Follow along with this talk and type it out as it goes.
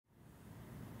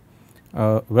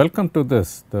Welcome to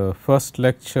this, the first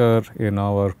lecture in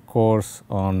our course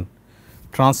on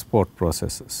transport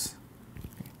processes.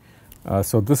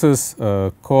 So, this is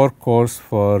a core course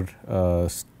for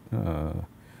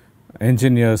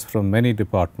engineers from many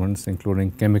departments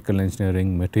including chemical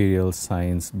engineering, materials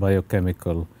science,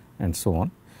 biochemical and so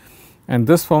on. And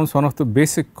this forms one of the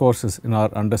basic courses in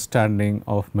our understanding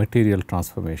of material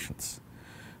transformations,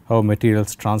 how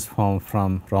materials transform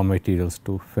from raw materials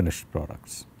to finished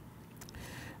products.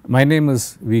 My name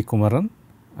is V. Kumaran.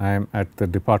 I am at the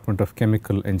Department of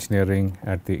Chemical Engineering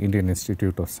at the Indian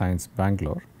Institute of Science,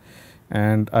 Bangalore,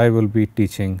 and I will be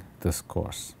teaching this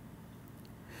course.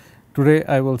 Today,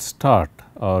 I will start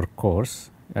our course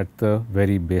at the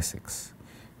very basics,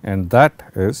 and that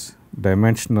is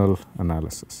dimensional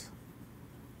analysis.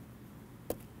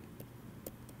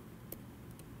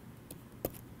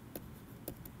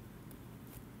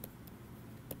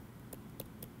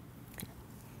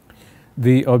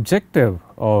 The objective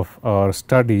of our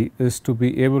study is to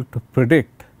be able to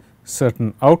predict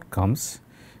certain outcomes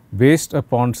based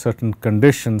upon certain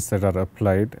conditions that are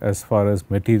applied as far as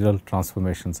material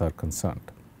transformations are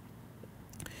concerned.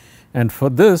 And for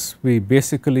this, we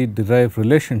basically derive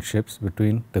relationships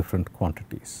between different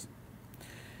quantities.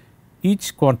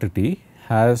 Each quantity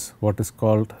has what is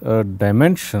called a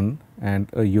dimension and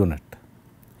a unit.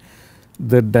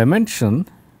 The dimension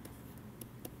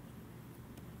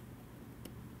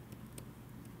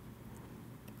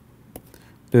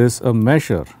is a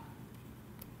measure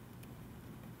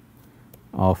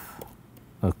of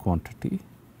a quantity,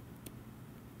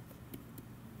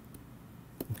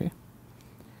 okay,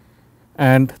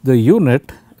 and the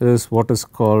unit is what is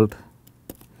called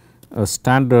a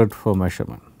standard for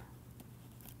measurement.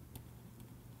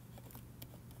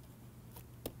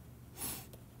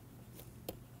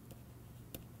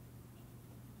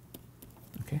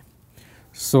 Okay.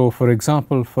 So, for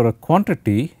example, for a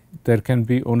quantity there can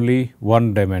be only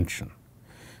one dimension.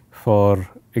 For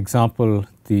example,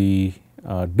 the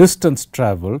distance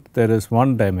travelled, there is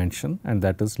one dimension and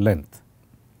that is length.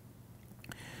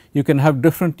 You can have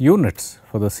different units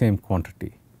for the same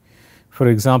quantity. For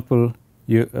example,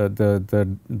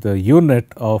 the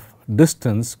unit of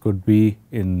distance could be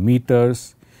in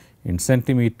meters, in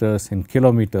centimeters, in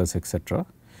kilometers, etc.,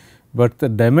 but the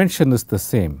dimension is the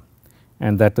same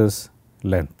and that is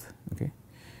length. Okay.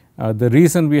 The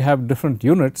reason we have different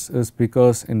units is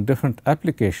because in different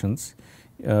applications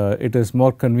it is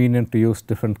more convenient to use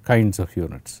different kinds of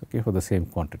units, okay, for the same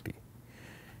quantity.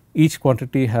 Each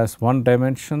quantity has one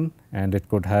dimension and it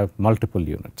could have multiple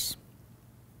units.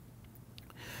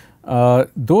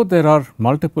 Though there are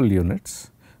multiple units,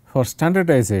 for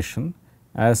standardization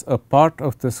as a part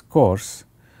of this course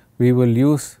we will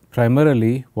use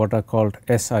primarily what are called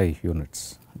SI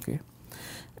units. Okay.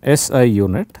 SI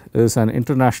unit is an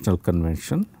international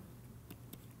convention,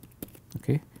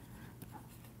 okay,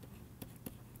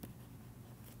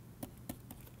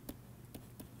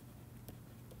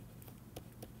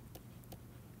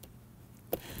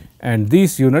 and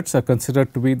these units are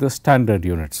considered to be the standard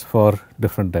units for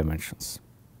different dimensions.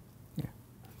 Yeah.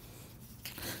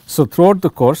 So, throughout the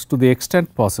course, to the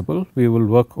extent possible, we will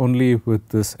work only with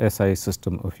this SI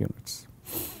system of units.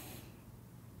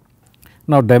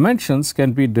 Now, dimensions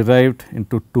can be derived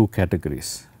into two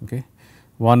categories. Okay.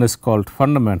 One is called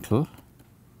fundamental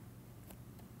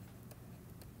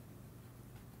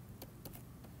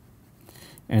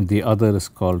and the other is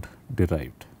called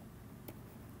derived.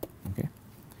 Okay.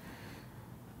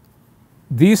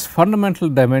 These fundamental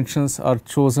dimensions are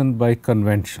chosen by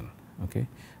convention. Okay.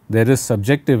 There is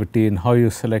subjectivity in how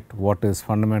you select what is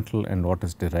fundamental and what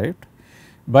is derived.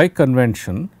 By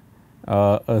convention,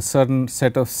 a certain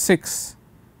set of 6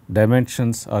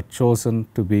 dimensions are chosen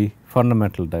to be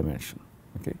fundamental dimension.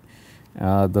 Okay.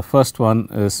 The first one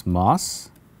is mass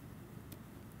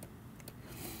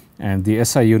and the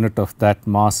SI unit of that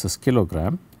mass is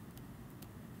kilogram.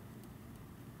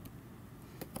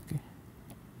 Okay.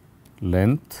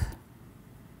 Length,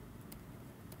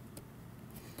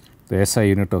 the SI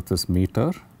unit of this meter,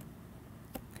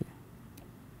 okay.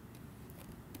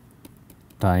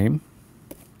 Time,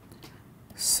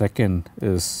 second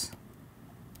is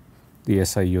the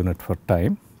SI unit for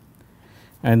time,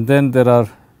 and then there are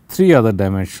 3 other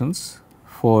dimensions.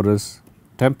 4 is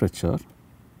temperature,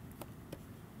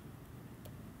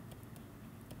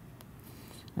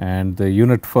 and the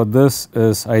unit for this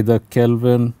is either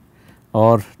Kelvin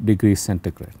or degree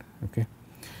centigrade. Okay.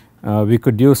 We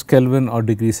could use Kelvin or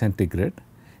degree centigrade.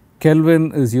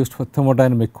 Kelvin is used for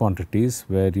thermodynamic quantities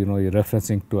where you are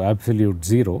referencing to absolute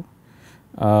 0.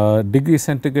 Degree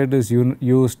centigrade is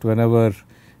used whenever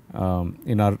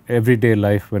in our everyday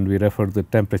life when we refer to the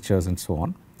temperatures and so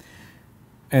on,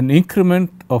 an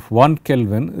increment of 1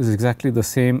 Kelvin is exactly the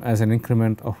same as an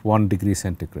increment of 1 degree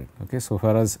centigrade. Okay. So,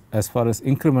 as far as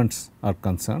increments are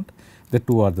concerned, the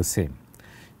two are the same,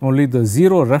 only the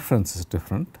 0 reference is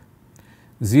different.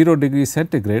 0 degree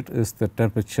centigrade is the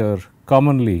temperature,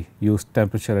 commonly used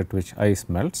temperature at which ice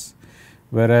melts,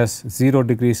 whereas 0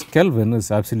 degrees Kelvin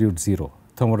is absolute 0,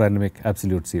 thermodynamic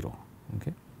absolute 0.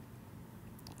 Okay.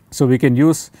 So, we can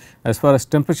use, as far as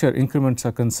temperature increments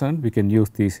are concerned, we can use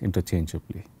these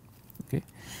interchangeably. Okay.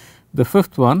 The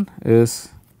fifth one is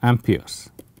amperes,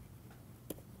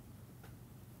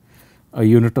 a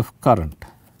unit of current.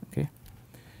 Okay.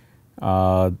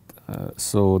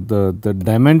 So, the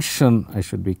dimension, I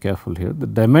should be careful here, the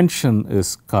dimension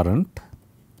is current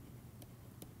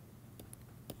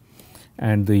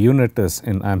and the unit is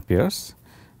in amperes,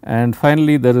 and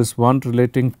finally, there is one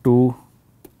relating to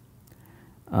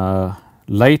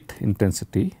light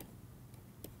intensity,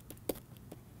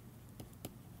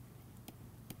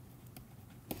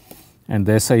 and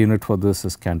the SI unit for this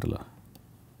is candela.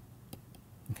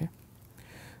 Okay.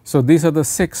 So, these are the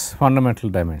 6 fundamental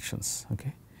dimensions.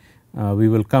 Okay. We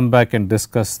will come back and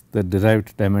discuss the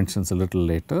derived dimensions a little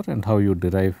later and how you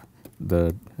derive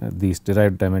these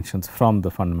derived dimensions from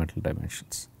the fundamental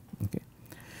dimensions. Okay.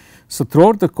 So,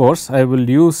 throughout the course I will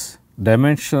use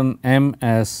dimension m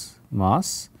as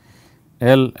mass,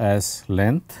 L as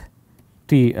length,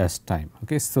 T as time.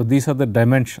 Okay. So, these are the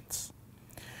dimensions.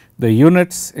 The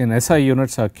units in SI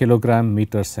units are kilogram,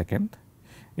 meter, second.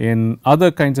 In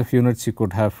other kinds of units you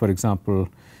could have, for example,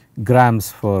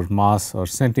 grams for mass or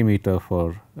centimeter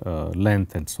for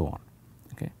length and so on.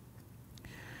 Okay.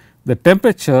 The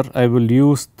temperature, I will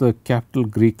use the capital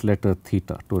Greek letter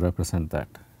theta to represent that,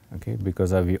 okay,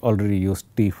 because I have already used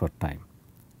T for time.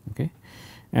 Okay.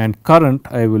 And current,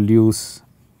 I will use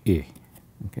A.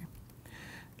 Okay.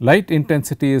 Light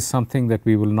intensity is something that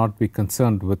we will not be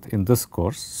concerned with in this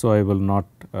course. So, I will not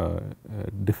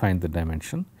define the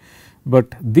dimension,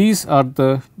 but these are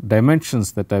the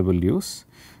dimensions that I will use.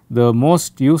 The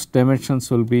most used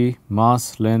dimensions will be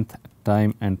mass, length,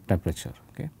 time and temperature.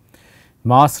 Okay.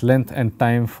 Mass, length and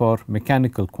time for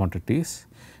mechanical quantities.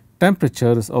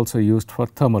 Temperature is also used for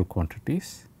thermal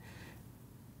quantities.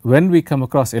 When we come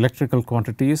across electrical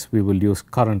quantities, we will use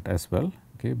current as well,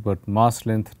 okay, but mass,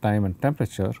 length, time and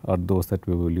temperature are those that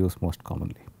we will use most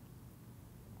commonly.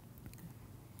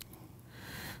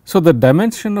 So, the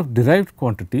dimension of derived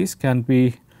quantities can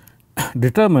be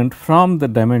determined from the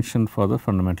dimension for the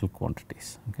fundamental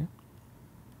quantities. Okay.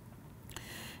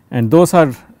 And those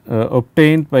are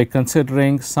obtained by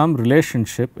considering some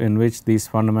relationship in which these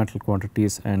fundamental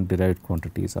quantities and derived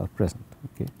quantities are present.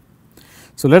 Okay.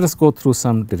 So, let us go through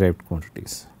some derived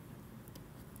quantities.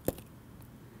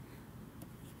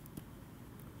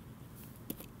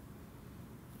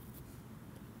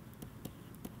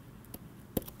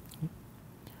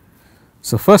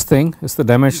 So, first thing is the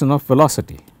dimension of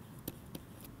velocity.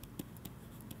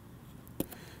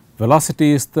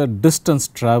 Velocity is the distance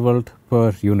travelled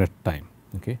per unit time.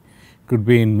 Okay. Could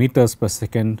be in meters per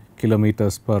second,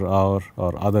 kilometers per hour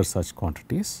or other such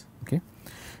quantities. Okay.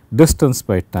 Distance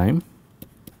by time.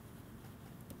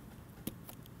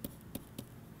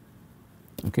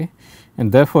 Okay.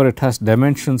 And therefore, it has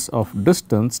dimensions of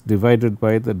distance divided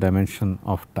by the dimension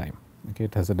of time. Okay.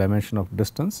 It has a dimension of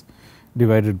distance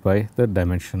divided by the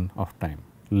dimension of time,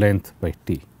 length by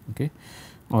t. Okay.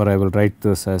 Or I will write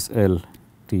this as L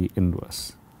T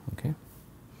inverse. Okay.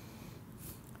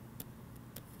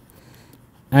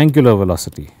 Angular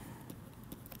velocity.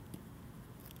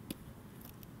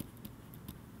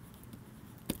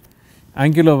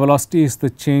 Angular velocity is the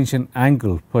change in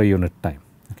angle per unit time.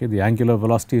 Okay. The angular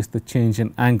velocity is the change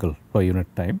in angle per unit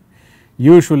time,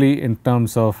 usually in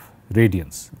terms of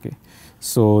radians. Okay.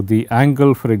 So, the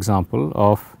angle, for example,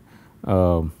 of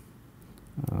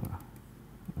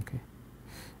okay,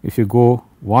 if you go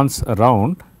once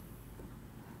around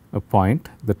a point,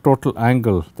 the total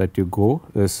angle that you go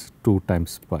is 2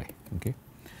 times pi, okay,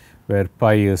 where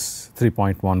pi is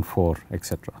 3.14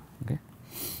 etc. Okay.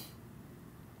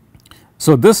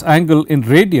 So, this angle in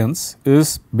radians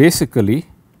is basically,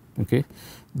 okay,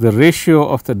 the ratio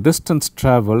of the distance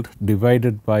travelled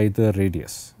divided by the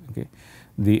radius. Okay.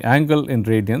 The angle in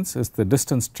radians is the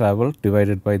distance travelled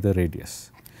divided by the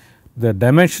radius. The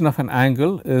dimension of an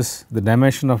angle is the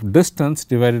dimension of distance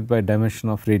divided by dimension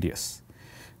of radius.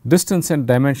 Distance and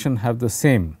dimension have the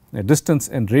same, distance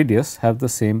and radius have the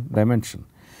same dimension,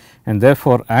 and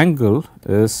therefore, angle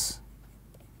is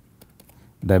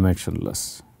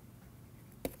dimensionless.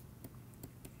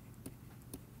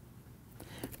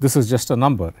 This is just a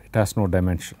number, it has no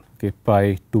dimension. okay,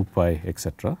 pi, 2 pi,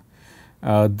 etc.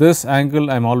 This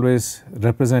angle I am always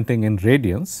representing in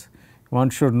radians. One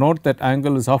should note that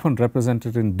angle is often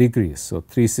represented in degrees. So,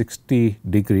 360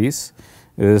 degrees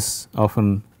is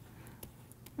often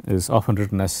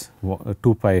written as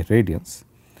 2 pi radians.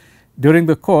 During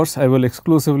the course, I will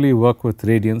exclusively work with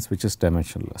radians, which is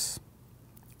dimensionless.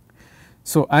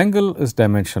 So, angle is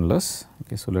dimensionless.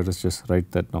 Okay, so, let us just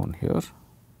write that down here.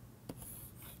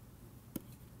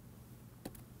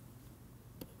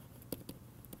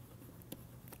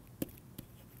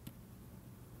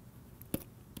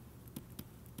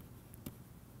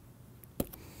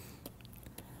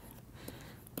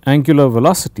 Angular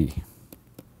velocity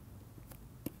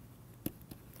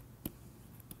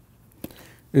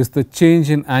is the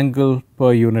change in angle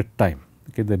per unit time.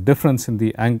 Okay, the difference in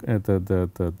the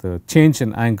change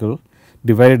in angle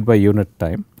divided by unit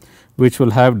time, which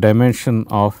will have dimension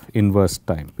of inverse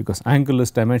time, because angle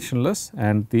is dimensionless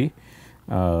and the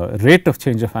rate of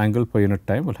change of angle per unit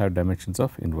time will have dimensions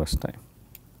of inverse time.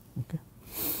 Okay.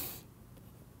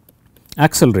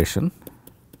 Acceleration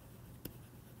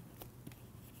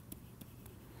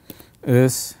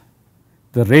is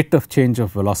the rate of change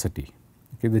of velocity,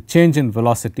 okay, the change in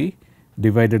velocity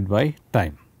divided by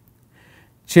time.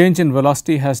 Change in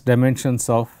velocity has dimensions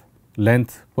of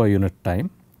length per unit time.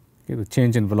 Okay, the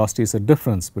change in velocity is a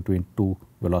difference between two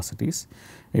velocities.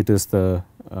 It is the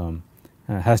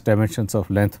has dimensions of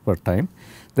length per time.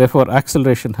 Therefore,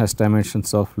 acceleration has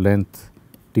dimensions of length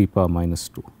t power minus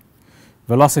 2,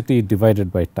 velocity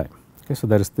divided by time. Okay, so,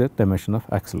 that is the dimension of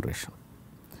acceleration.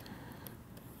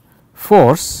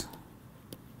 Force,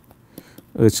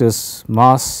 which is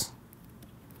mass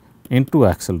into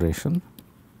acceleration,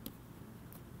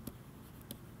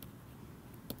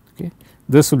 okay,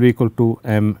 this will be equal to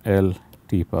m L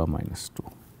t power minus 2.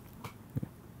 Okay.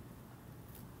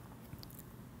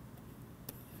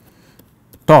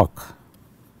 Torque,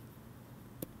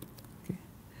 okay.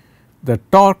 The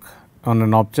torque on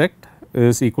an object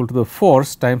is equal to the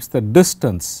force times the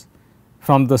distance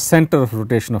from the center of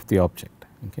rotation of the object.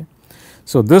 Okay.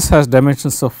 So, this has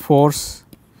dimensions of force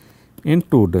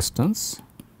into distance,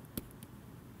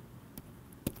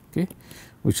 okay,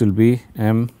 which will be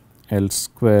m L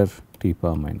square t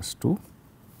power minus 2.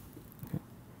 Okay.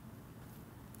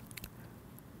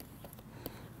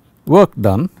 Work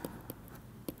done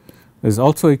is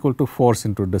also equal to force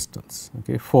into distance.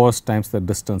 Okay. Force times the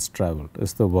distance travelled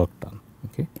is the work done.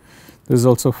 Okay. This is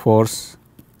also force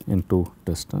into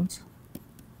distance,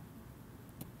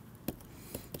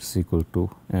 is equal to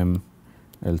m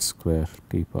L square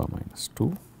t power minus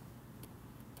 2.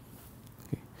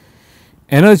 Okay.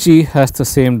 Energy has the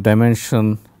same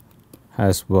dimension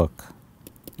as work.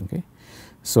 Okay.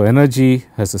 So, energy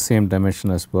has the same dimension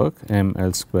as work, m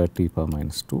L square t power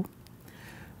minus 2.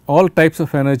 All types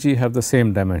of energy have the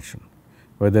same dimension,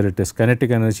 whether it is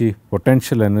kinetic energy,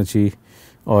 potential energy,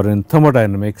 or in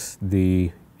thermodynamics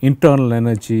the internal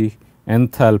energy,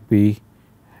 enthalpy,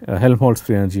 Helmholtz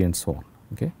free energy, and so on.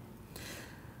 Okay.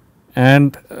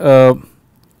 And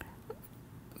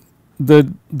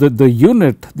the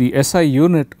unit, the SI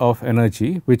unit of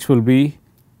energy, which will be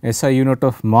SI unit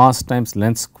of mass times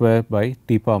length square by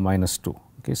t power minus 2.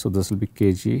 Okay. So, this will be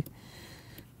kg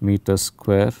meter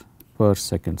square per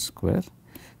second square.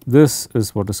 This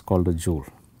is what is called a joule.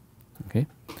 Okay.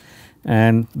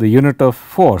 And the unit of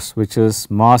force, which is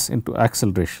mass into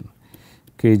acceleration,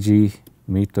 kg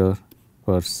meter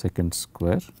per second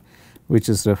square, which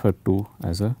is referred to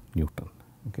as a Newton.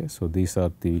 Okay. So, these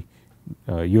are the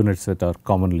units that are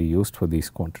commonly used for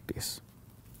these quantities.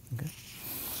 Okay.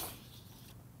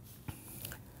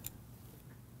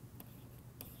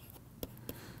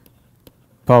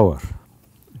 Power,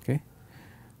 okay,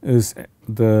 is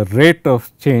the rate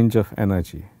of change of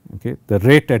energy, okay, the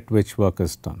rate at which work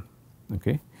is done.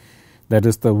 Okay. That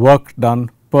is, the work done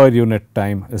per unit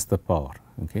time is the power.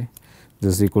 Okay.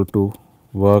 This is equal to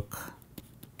work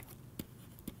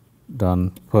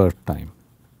done per time.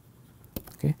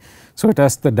 Okay. So, it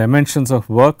has the dimensions of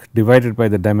work divided by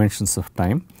the dimensions of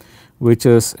time, which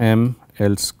is m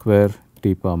L square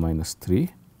t power minus 3.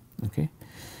 Okay.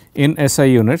 In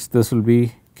SI units, this will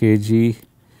be kg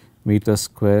meter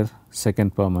square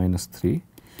second power minus 3.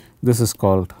 This is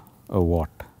called a watt.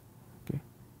 Okay.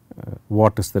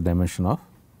 Watt is the dimension of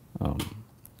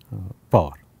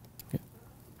power. Okay.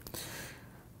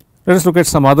 Let us look at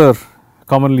some other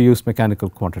commonly used mechanical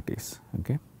quantities.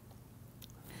 Okay.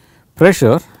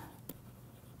 Pressure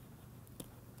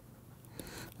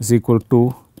is equal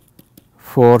to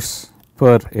force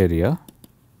per area,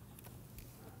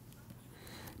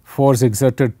 force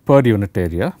exerted per unit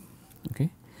area.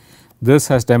 Okay. This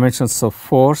has dimensions of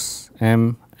force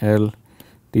m L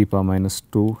t power minus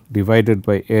 2 divided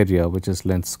by area, which is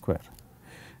length square.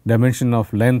 Dimension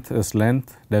of length is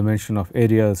length, dimension of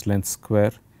area is length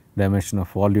square, dimension of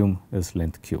volume is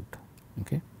length cubed.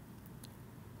 Okay.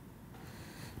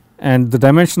 And the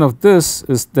dimension of this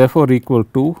is therefore equal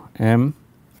to m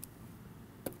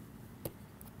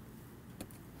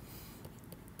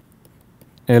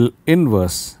L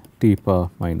inverse t power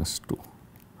minus 2,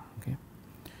 okay,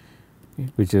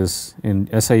 which is in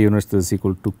SI units this is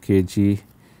equal to kg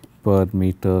per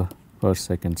meter per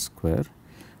second square.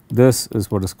 This is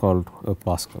what is called a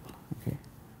Pascal,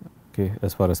 okay,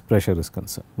 as far as pressure is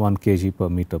concerned, 1 kg per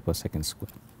meter per second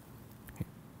square. Okay.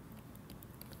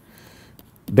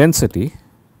 Density,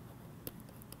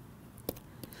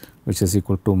 which is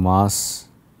equal to mass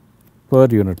per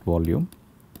unit volume,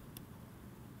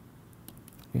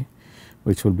 okay,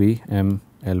 which will be m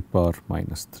L power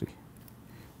minus 3.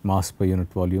 Mass per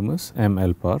unit volume is m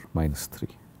L power minus 3.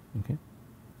 Okay.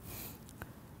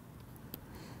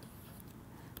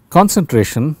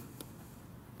 Concentration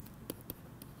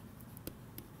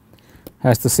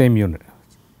has the same unit.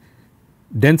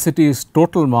 Density is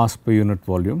total mass per unit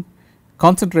volume.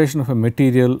 Concentration of a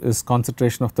material is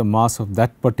concentration of the mass of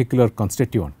that particular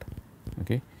constituent,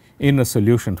 okay, in a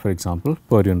solution, for example,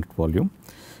 per unit volume,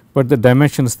 but the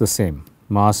dimension is the same,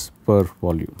 mass per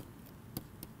volume,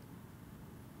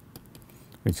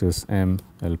 which is m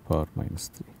L power minus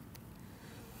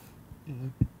 3.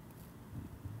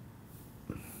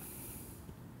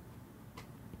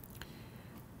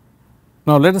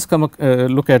 Now, let us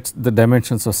look at the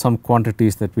dimensions of some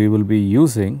quantities that we will be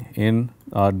using in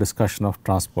our discussion of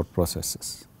transport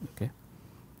processes. Okay.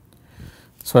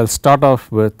 So, I will start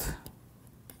off with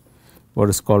what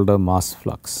is called a mass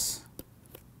flux.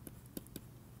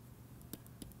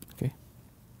 Okay.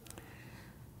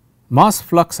 Mass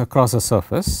flux across a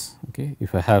surface, okay,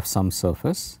 if I have some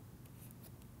surface,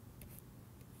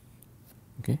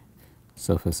 okay,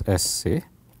 surface S say,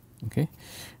 okay,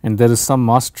 and there is some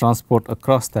mass transport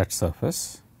across that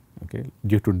surface, okay,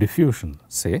 due to diffusion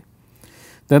say,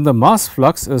 then the mass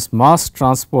flux is mass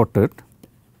transported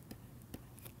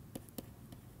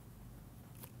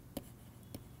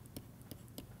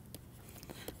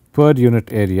per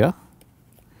unit area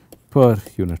per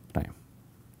unit time.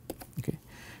 Okay.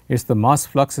 It is the mass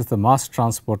flux is the mass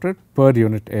transported per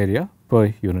unit area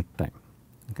per unit time.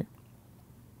 Okay.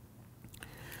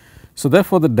 So,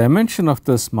 therefore, the dimension of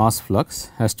this mass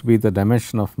flux has to be the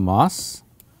dimension of mass,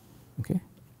 okay,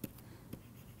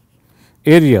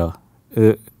 area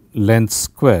length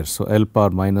square. So, L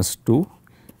power minus 2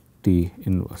 T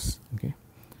inverse, okay,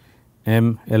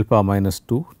 m L power minus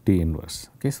 2 T inverse.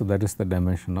 Okay. So, that is the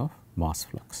dimension of mass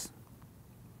flux.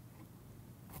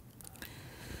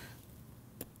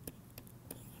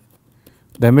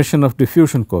 Dimension of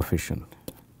diffusion coefficient.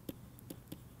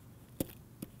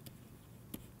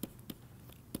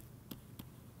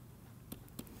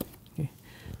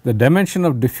 The dimension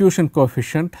of diffusion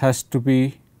coefficient has to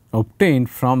be obtained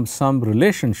from some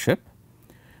relationship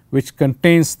which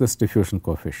contains this diffusion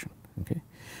coefficient. Okay.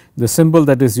 The symbol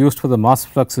that is used for the mass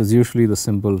flux is usually the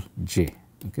symbol J.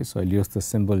 Okay. So, I will use the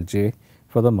symbol J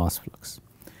for the mass flux.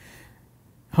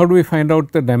 How do we find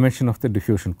out the dimension of the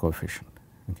diffusion coefficient?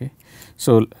 Okay.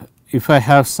 So, if I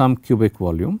have some cubic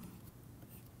volume,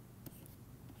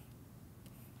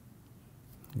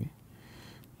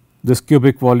 this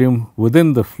cubic volume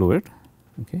within the fluid,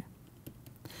 okay,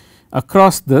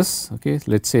 across this, okay,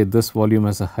 let us say this volume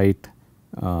has a height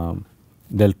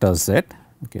delta z,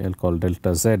 okay, I will call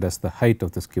delta z as the height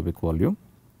of this cubic volume,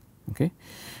 okay,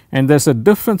 and there is a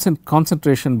difference in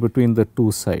concentration between the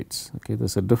two sides, okay, there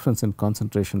is a difference in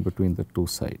concentration between the two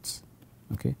sides,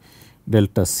 okay,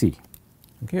 delta c,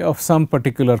 okay, of some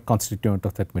particular constituent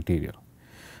of that material.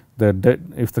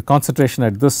 If the concentration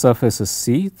at this surface is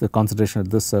C, the concentration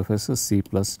at this surface is C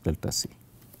plus delta C.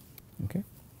 Okay.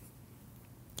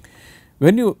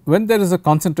 When there is a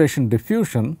concentration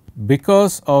diffusion,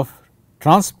 because of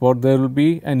transport there will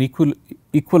be an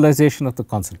equalization of the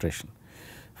concentration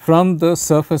from the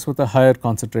surface with a higher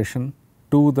concentration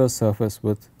to the surface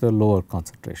with the lower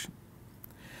concentration.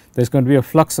 There is going to be a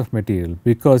flux of material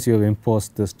because you have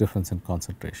imposed this difference in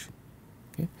concentration.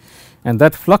 Okay. And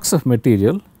that flux of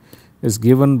material is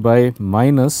given by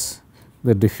minus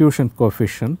the diffusion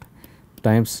coefficient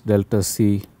times delta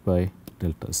C by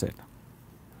delta Z.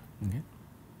 Okay.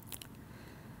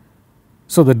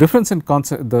 So, the difference in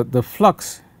the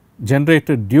flux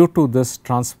generated due to this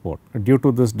transport, due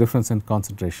to this difference in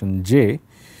concentration J,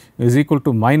 is equal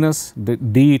to minus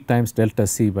d times delta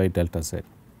C by delta Z.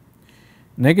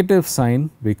 Negative sign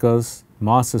because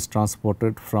mass is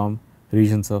transported from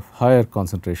regions of higher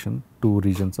concentration two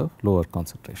regions of lower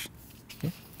concentration.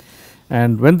 Okay.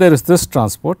 And when there is this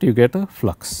transport, you get a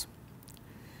flux.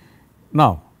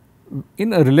 Now,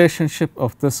 in a relationship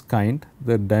of this kind,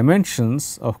 the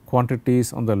dimensions of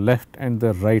quantities on the left and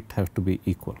the right have to be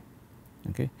equal.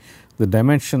 Okay. The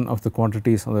dimension of the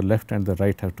quantities on the left and the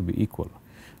right have to be equal.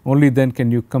 Only then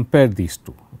can you compare these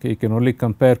two. Okay. You can only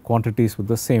compare quantities with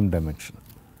the same dimension.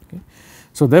 Okay.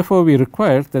 So, therefore, we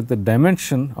require that the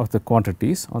dimension of the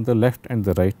quantities on the left and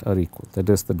the right are equal. That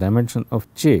is, the dimension of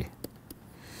J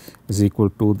is equal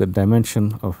to the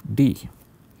dimension of D,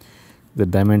 the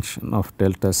dimension of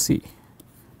delta C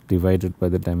divided by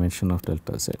the dimension of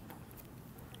delta Z.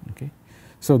 Okay.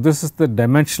 So, this is the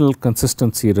dimensional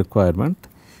consistency requirement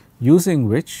using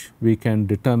which we can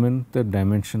determine the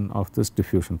dimension of this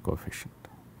diffusion coefficient.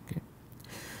 Okay.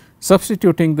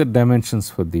 Substituting the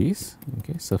dimensions for these,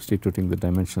 okay, substituting the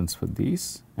dimensions for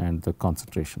these and the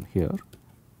concentration here,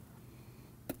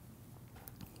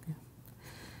 okay.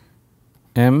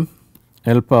 M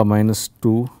L power minus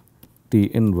 2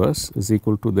 T inverse is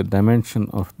equal to the dimension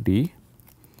of D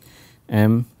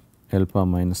M L power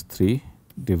minus 3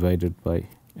 divided by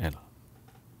L.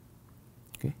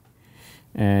 Okay.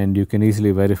 And you can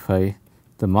easily verify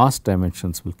the mass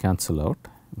dimensions will cancel out,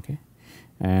 okay.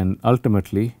 And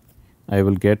ultimately I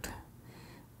will get,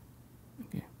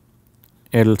 okay,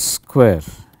 L square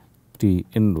T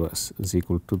inverse is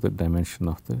equal to the dimension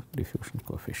of the diffusion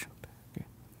coefficient. Okay.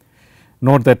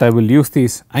 Note that I will use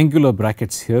these angular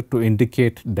brackets here to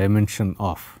indicate dimension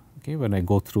of, okay, when I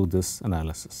go through this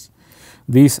analysis.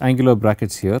 These angular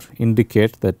brackets here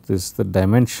indicate that this is the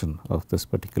dimension of this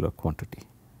particular quantity.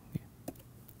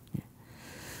 Okay.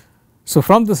 So,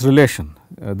 from this relation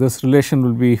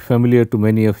will be familiar to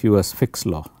many of you as Fick's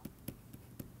law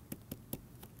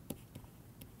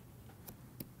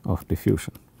of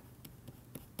diffusion.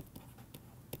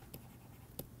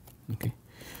 Okay.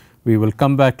 We will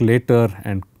come back later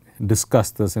and discuss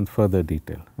this in further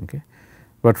detail. Okay.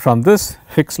 But from this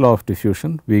Fick's law of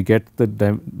diffusion, we get the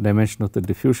dimension of the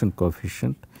diffusion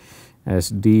coefficient as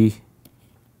D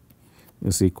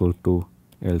is equal to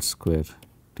L square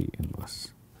T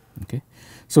inverse. Okay.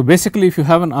 So, basically if you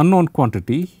have an unknown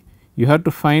quantity, you have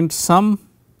to find some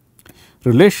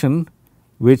relation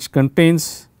which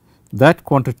contains that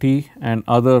quantity and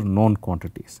other known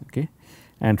quantities. Okay.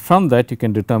 And from that you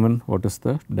can determine what is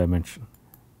the dimension.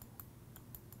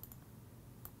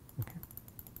 Okay.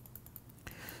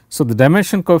 So, the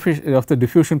dimension coefficient of the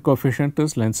diffusion coefficient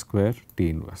is length square T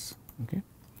inverse. Okay.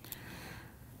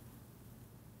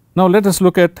 Now, let us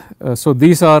look at, so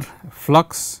these are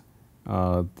flux,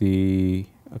 the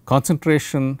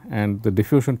concentration and the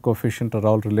diffusion coefficient are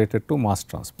all related to mass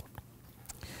transport.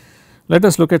 Let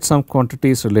us look at some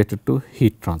quantities related to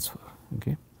heat transfer.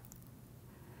 Okay.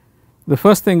 The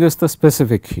first thing is the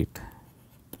specific heat.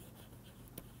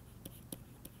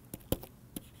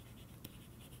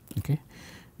 Okay.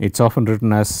 It is often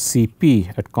written as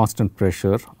Cp at constant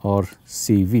pressure or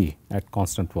Cv at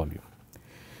constant volume.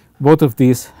 Both of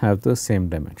these have the same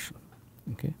dimension.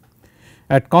 Okay.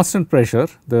 At constant pressure,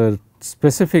 the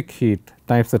specific heat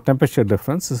times the temperature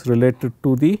difference is related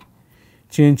to the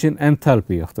change in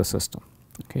enthalpy of the system.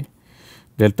 Okay.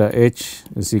 Delta H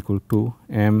is equal to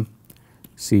m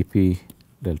Cp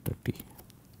delta T.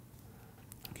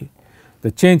 Okay.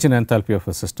 The change in enthalpy of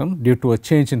a system due to a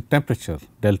change in temperature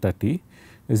delta T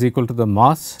is equal to the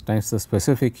mass times the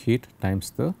specific heat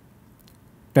times the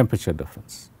temperature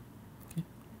difference. Okay.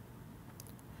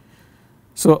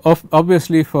 So,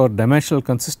 obviously for dimensional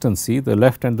consistency, the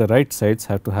left and the right sides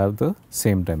have to have the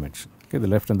same dimension. Okay. The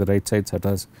left and the right sides have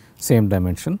the same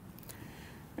dimension.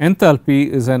 Enthalpy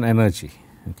is an energy.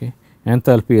 Okay.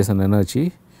 Enthalpy is an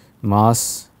energy,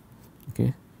 mass,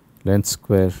 okay, length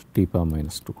square T power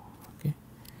minus 2. Okay.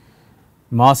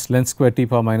 Mass length square T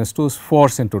power minus 2 is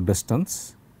force into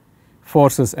distance.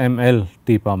 Force is ml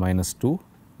T power minus 2,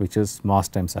 which is mass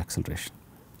times acceleration.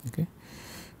 Okay.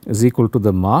 Is equal to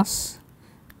the mass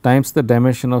times the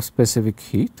dimension of specific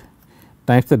heat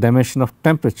times the dimension of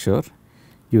temperature.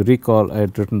 You recall I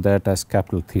had written that as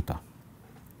capital theta.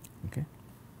 Okay.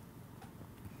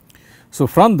 So,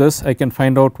 from this I can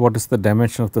find out what is the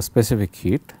dimension of the specific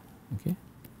heat, okay,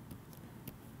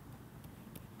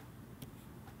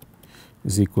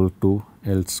 is equal to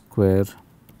L square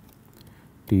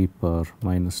T power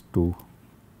minus 2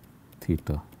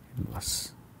 theta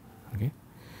inverse. Okay.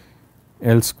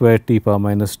 L square T power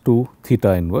minus 2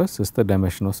 theta inverse is the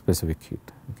dimension of specific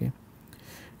heat. Okay.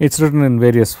 It is written in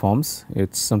various forms.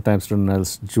 It is sometimes written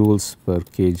as joules per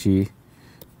kg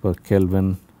per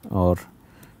Kelvin or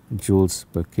joules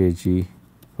per kg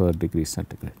per degree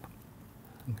centigrade.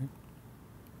 Okay.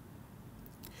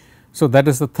 So, that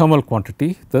is the thermal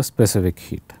quantity, the specific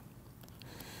heat.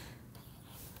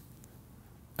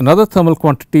 Another thermal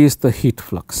quantity is the heat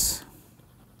flux.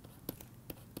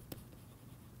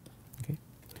 Okay.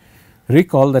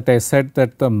 Recall that I said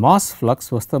that the mass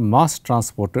flux was the mass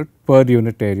transported per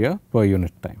unit area per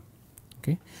unit time.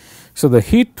 Okay. So, the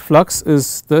heat flux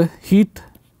is the heat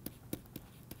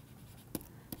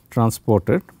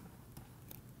transported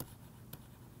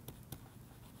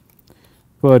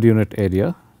per unit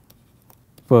area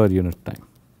per unit time.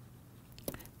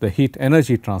 The heat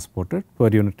energy transported per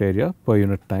unit area per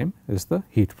unit time is the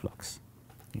heat flux.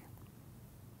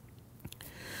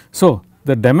 So,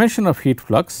 the dimension of heat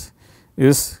flux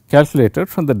is calculated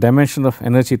from the dimension of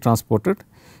energy transported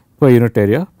per unit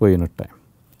area per unit time.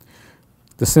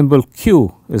 The symbol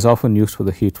Q is often used for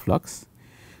the heat flux,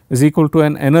 is equal to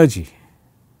an energy.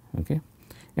 Okay.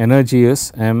 Energy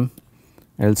is m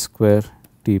L square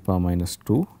T power minus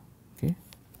 2, okay,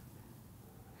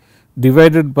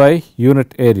 divided by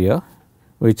unit area,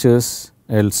 which is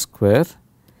L square,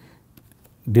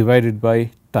 divided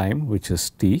by time, which is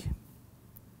T.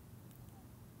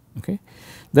 Okay.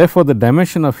 Therefore, the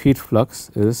dimension of heat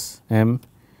flux is m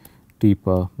T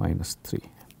power minus 3.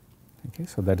 Okay.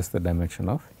 So, that is the dimension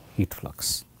of heat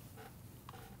flux.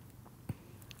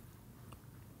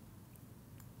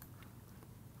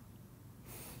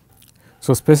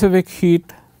 So, specific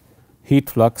heat, heat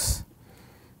flux,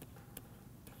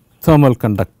 thermal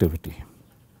conductivity.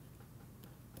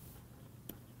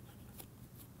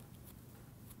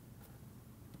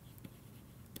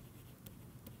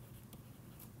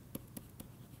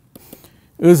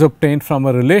 Is obtained from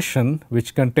a relation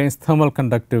which contains thermal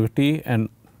conductivity and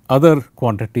other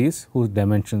quantities whose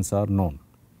dimensions are known.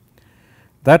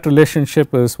 That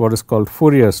relationship is what is called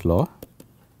Fourier's law.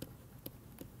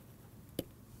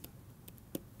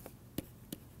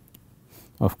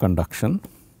 Of conduction,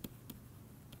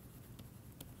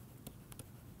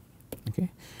 okay,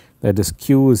 that is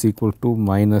Q is equal to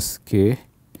minus K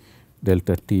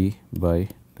delta T by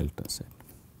delta Z.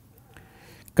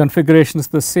 Configuration is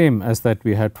the same as that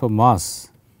we had for mass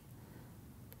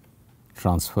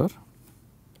transfer.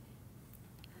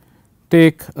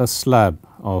 Take a slab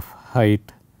of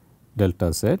height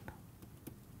delta Z,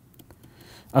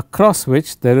 across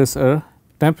which there is a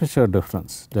temperature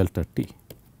difference delta T.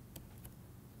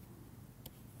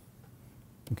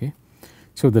 Okay.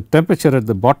 So, the temperature at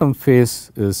the bottom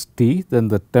face is T, then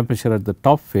the temperature at the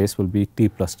top face will be T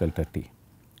plus delta T.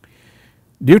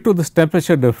 Due to this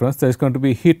temperature difference, there is going to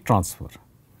be heat transfer.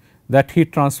 That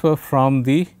heat transfer from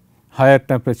the higher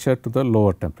temperature to the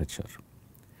lower temperature.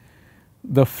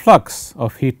 The flux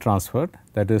of heat transferred,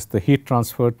 that is the heat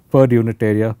transferred per unit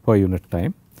area per unit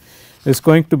time, is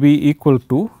going to be equal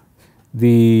to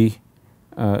the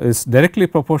is directly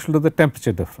proportional to the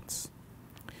temperature difference.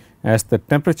 As the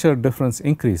temperature difference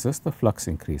increases, the flux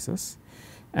increases,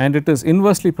 and it is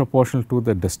inversely proportional to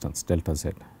the distance delta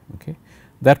Z. Okay.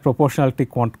 That proportionality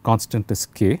constant is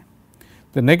K.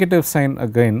 The negative sign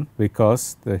again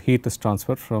because the heat is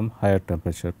transferred from higher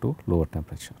temperature to lower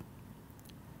temperature.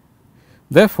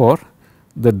 Therefore,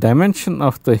 the dimension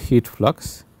of the heat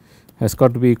flux has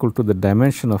got to be equal to the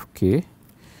dimension of K,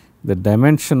 the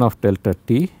dimension of delta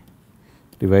T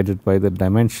divided by the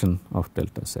dimension of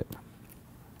delta Z.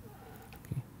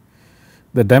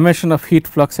 The dimension of heat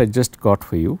flux I just got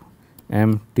for you,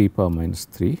 m T power minus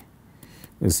 3,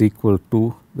 is equal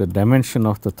to the dimension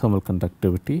of the thermal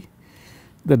conductivity.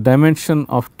 The dimension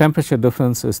of temperature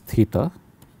difference is theta,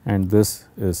 and this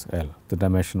is L, the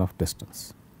dimension of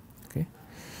distance, okay,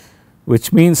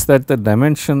 which means that the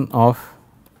dimension of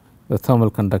the thermal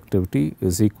conductivity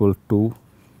is equal to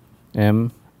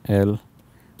m L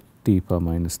T power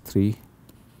minus 3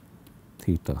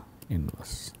 theta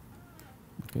inverse.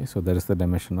 Okay, so, that is the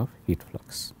dimension of heat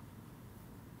flux.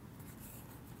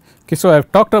 Okay, so, I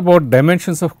have talked about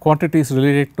dimensions of quantities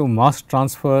related to mass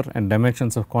transfer and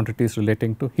dimensions of quantities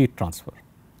relating to heat transfer.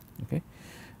 Okay.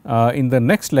 In the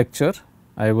next lecture,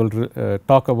 I will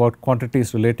talk about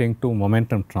quantities relating to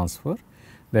momentum transfer,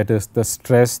 that is the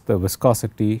stress, the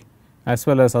viscosity, as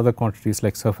well as other quantities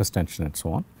like surface tension and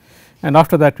so on. And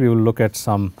after that, we will look at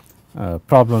some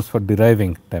problems for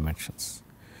deriving dimensions.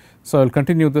 So, I will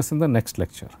continue this in the next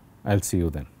lecture. I will see you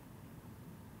then.